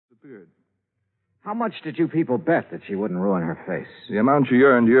disappeared. How much did you people bet that she wouldn't ruin her face? The amount she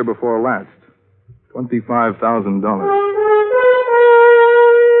earned year before last. $25,000.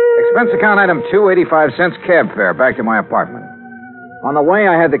 Expense account item 2, 85 cents cab fare back to my apartment. On the way,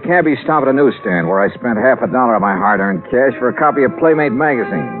 I had the cabbie stop at a newsstand where I spent $50 of my hard-earned cash for a copy of Playmate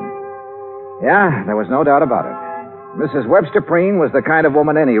magazine. Yeah, there was no doubt about it. Mrs. Webster Preen was the kind of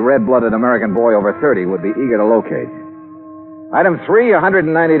woman any red-blooded American boy over 30 would be eager to locate. Item 3,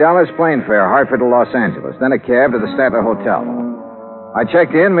 $190 plane fare, Hartford to Los Angeles, then a cab to the Statler Hotel. I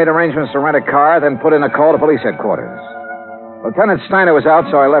checked in, made arrangements to rent a car, then put in a call to police headquarters. Lieutenant Steiner was out,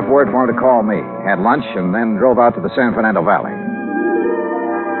 so I left word for him to call me, had lunch, and then drove out to the San Fernando Valley.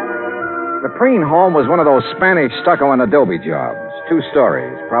 The Preen home was one of those Spanish stucco and adobe jobs, 2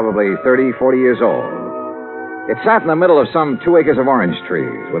 stories, probably 30, 40 years old. It sat in the middle of some 2 acres of orange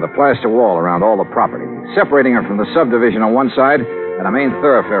trees, with a plaster wall around all the property, separating it from the subdivision on one side and a main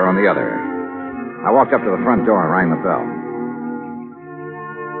thoroughfare on the other. I walked up to the front door and rang the bell.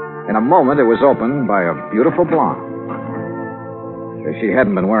 In a moment, it was opened by a beautiful blonde. If she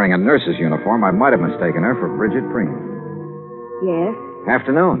hadn't been wearing a nurse's uniform, I might have mistaken her for Bridget Preen. Yes?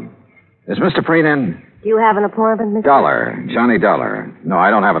 Afternoon. Is Mr. Preen in? Do you have an appointment, Mr. Dollar. Johnny Dollar. No, I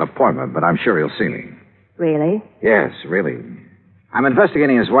don't have an appointment, but I'm sure he'll see me. Really? Yes, really. I'm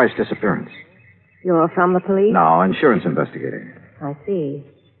investigating his wife's disappearance. You're from the police? No, insurance investigator. I see.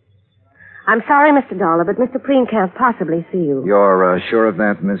 I'm sorry, Mr. Dollar, but Mr. Preen can't possibly see you. You're sure of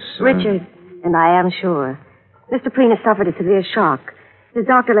that, Miss... Richard, and I am sure. Mr. Preen has suffered a severe shock. His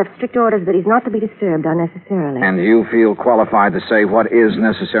doctor left strict orders that he's not to be disturbed unnecessarily. And you feel qualified to say what is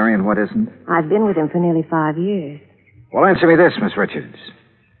necessary and what isn't? I've been with him for nearly 5 years. Well, answer me this, Miss Richards.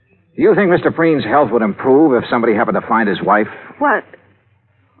 Do you think Mr. Preen's health would improve if somebody happened to find his wife? What?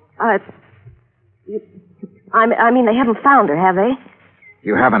 I mean, they haven't found her, have they?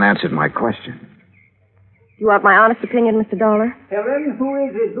 You haven't answered my question. You want my honest opinion, Mr. Dollar? Helen, who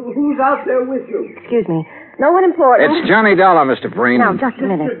is it? Who's out there with you? Excuse me. No one important. It's Johnny Dollar, Mr. Preen. Now, just a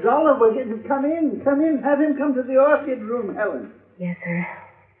minute. Mr. Dollar, come in. Come in. Have him come to the orchid room, Helen. Yes, sir.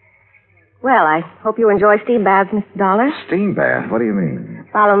 Well, I hope you enjoy steam baths, Mr. Dollar. Steam bath? What do you mean?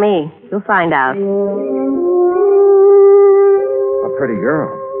 Follow me. You'll find out. A pretty girl,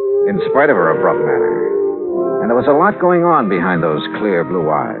 in spite of her abrupt manner. And there was a lot going on behind those clear blue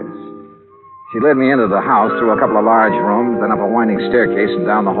eyes. She led me into the house through a couple of large rooms, then up a winding staircase and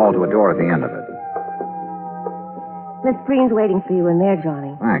down the hall to a door at the end of it. Miss Preen's waiting for you in there,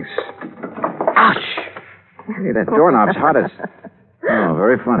 Johnny. Thanks. Ouch! Hey, that doorknob's hot as... Oh,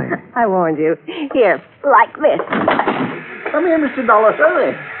 very funny. I warned you. Here, like this. Come here, Mr. Dollar.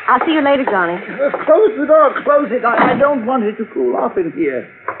 Hurry. I'll see you later, Johnny. Close the door. Close it. I don't want it to cool off in here.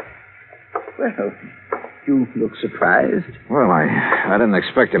 Well, you look surprised. Well, I didn't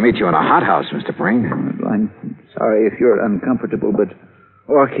expect to meet you in a hothouse, Mr. Preen. I'm sorry if you're uncomfortable, but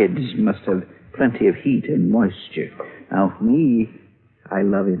orchids must have plenty of heat and moisture. Now, for me, I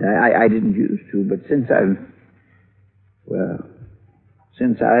love it. I didn't used to, but since I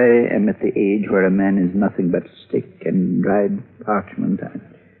am at the age where a man is nothing but stick and dried parchment,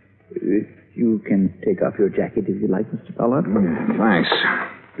 you can take off your jacket if you like, Mr. Dollar. Thanks.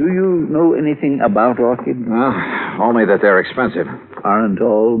 Do you know anything about orchids? Well, only that they're expensive. Aren't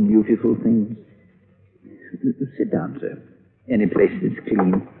all beautiful things? Sit down, sir. Any place is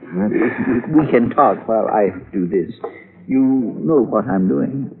clean. We can talk while I do this. You know what I'm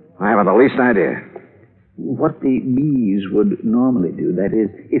doing. I haven't the least idea. What the bees would normally do, that is,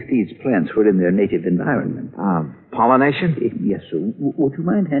 if these plants were in their native environment. Pollination? Yes, sir. Would you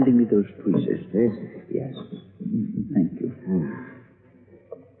mind handing me those tweezers? Yes. Thank you.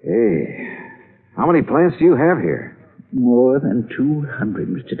 Hey, how many plants do you have here? More than 200,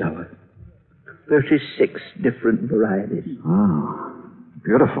 Mr. Dollar. 36 different varieties. Oh,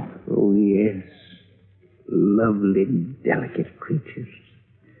 beautiful. Oh, yes. Lovely, delicate creatures.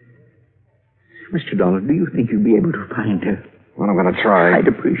 Mr. Dollar, do you think you'll be able to find her? Well, I'm going to try. I'd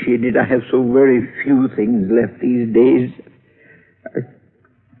appreciate it. I have so very few things left these days.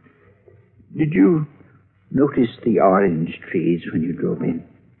 Did you notice the orange trees when you drove in?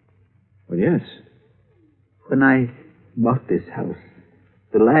 Well, yes. When I bought this house,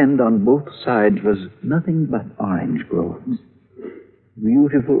 the land on both sides was nothing but orange groves.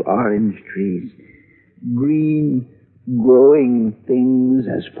 Beautiful orange trees. Green, growing things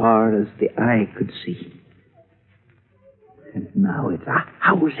as far as the eye could see. And now it's a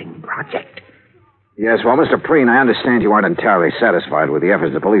housing project. Yes, well, Mr. Preen, I understand you aren't entirely satisfied with the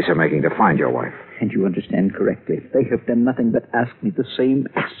efforts the police are making to find your wife. And you understand correctly. They have done nothing but ask me the same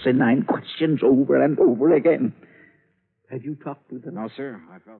asinine questions over and over again. Have you talked to them? No, sir. I felt...